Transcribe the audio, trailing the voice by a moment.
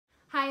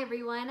Hi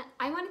everyone,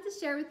 I wanted to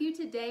share with you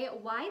today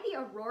why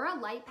the Aurora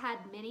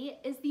LightPad Mini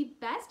is the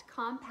best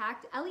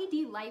compact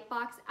LED light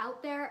box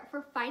out there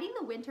for fighting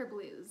the winter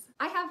blues.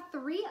 I have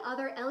 3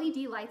 other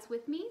LED lights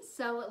with me,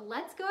 so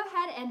let's go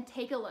ahead and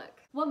take a look.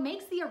 What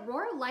makes the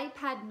Aurora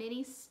LightPad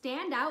Mini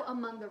stand out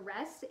among the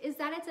rest is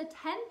that it's a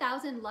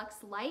 10,000 lux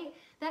light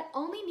that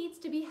only needs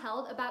to be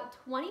held about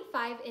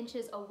 25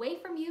 inches away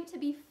from you to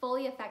be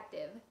fully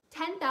effective.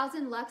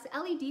 10,000 lux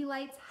LED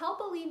lights help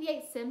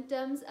alleviate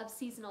symptoms of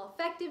seasonal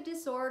affective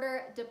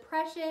disorder,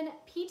 depression,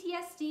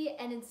 PTSD,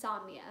 and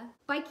insomnia.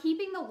 By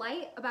keeping the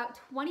light about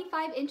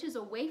 25 inches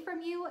away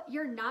from you,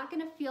 you're not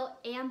going to feel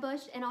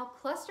ambushed and all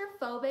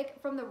claustrophobic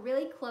from the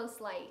really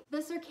close light. The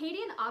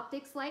circadian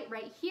optics light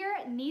right here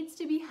needs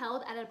to be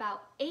held at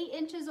about 8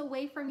 inches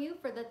away from you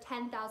for the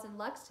 10,000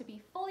 lux to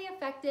be fully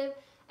effective.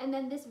 And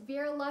then this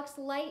Verlux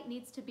light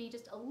needs to be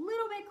just a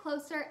little bit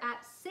closer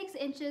at 6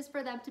 inches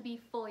for them to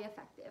be fully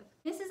effective.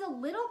 This is a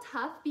little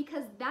tough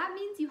because that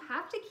means you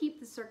have to keep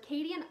the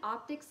circadian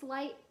optics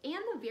light and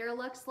the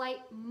Verlux light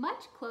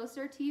much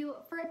closer to you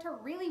for it to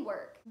really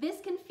work.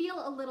 This can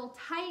feel a little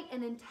tight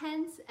and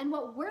intense, and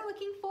what we're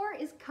looking for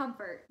is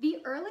comfort. The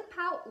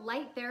Ehrlichpout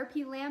light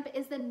therapy lamp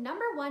is the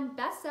 #1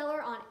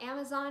 bestseller on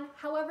Amazon.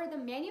 However, the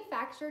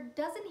manufacturer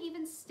doesn't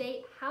even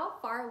state how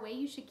far away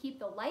you should keep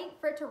the light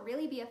for it to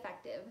really be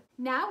effective.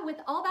 Now, with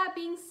all that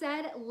being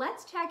said,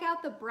 let's check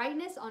out the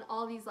brightness on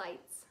all these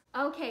lights.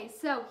 Okay,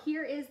 so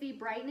here is the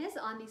brightness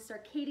on the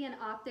circadian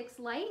optics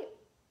light.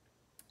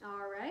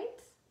 All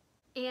right,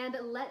 and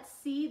let's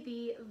see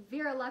the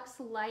Verlux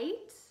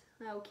light.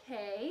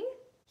 Okay,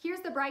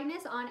 here's the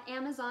brightness on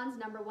Amazon's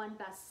 #1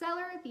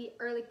 bestseller, the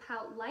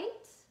Ehrlichpout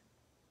light.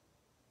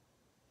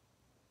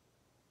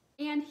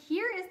 And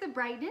here is the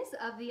brightness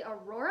of the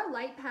Aurora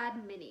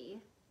LightPad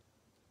Mini.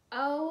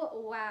 Oh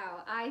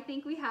wow, I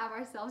think we have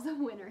ourselves a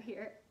winner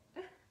here.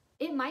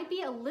 It might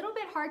be a little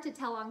bit hard to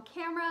tell on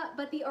camera,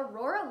 but the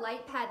Aurora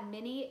LightPad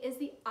Mini is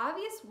the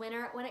obvious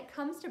winner when it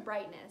comes to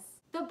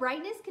brightness. The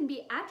brightness can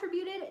be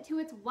attributed to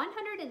its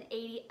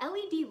 180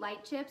 LED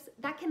light chips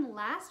that can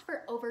last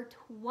for over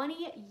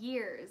 20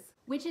 years,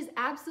 which is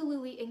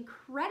absolutely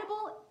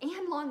incredible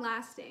and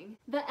long-lasting.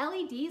 The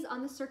LEDs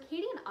on the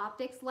circadian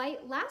optics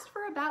light last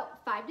for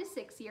about 5 to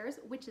 6 years,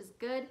 which is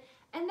good.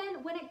 And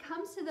then when it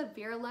comes to the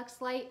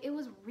Verlux light, it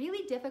was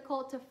really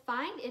difficult to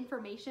find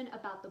information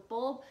about the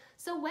bulb.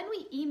 So when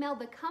we emailed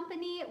the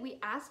company, we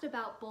asked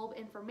about bulb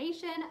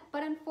information,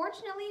 but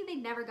unfortunately they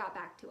never got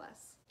back to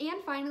us.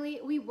 And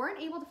finally, we weren't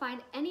able to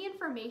find any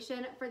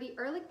information for the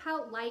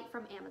Ehrlichpout light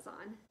from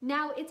Amazon.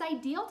 Now, it's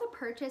ideal to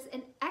purchase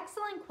an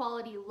excellent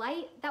quality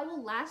light that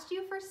will last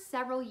you for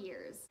several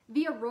years.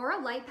 The Aurora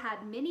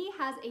LightPad Mini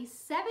has a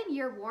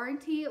 7-year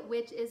warranty,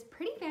 which is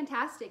pretty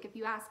fantastic if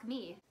you ask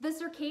me. The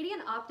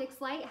circadian optics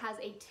light has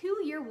a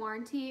 2-year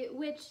warranty,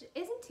 which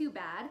isn't too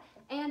bad,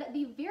 and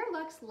the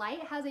Verlux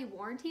light has a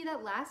warranty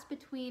that lasts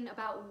between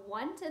about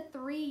 1 to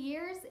 3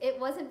 years. It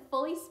wasn't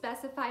fully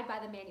specified by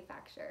the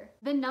manufacturer.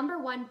 The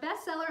 #1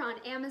 bestseller on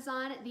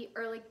Amazon, the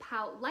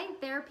Ehrlichpout light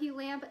therapy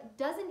lamp,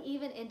 doesn't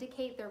even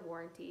indicate their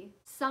warranty.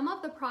 Some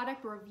of the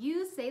product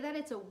reviews say that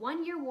it's a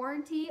 1-year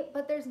warranty,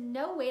 but there's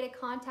no way to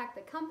contact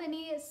the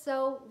company,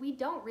 so we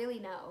don't really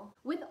know.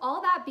 With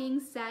all that being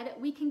said,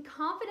 we can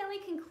confidently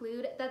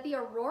conclude that the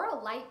Aurora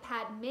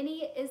LightPad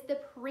Mini is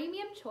the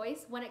premium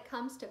choice when it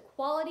comes to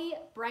quality,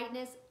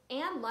 brightness,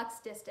 and lux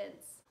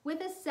distance.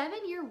 With a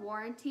 7-year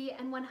warranty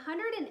and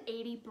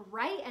 180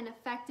 bright and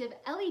effective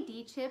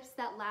LED chips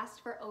that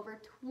last for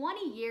over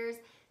 20 years,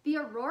 the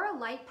Aurora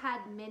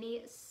LightPad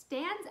Mini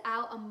stands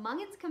out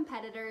among its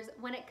competitors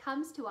when it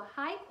comes to a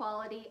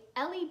high-quality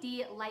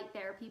LED light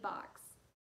therapy box.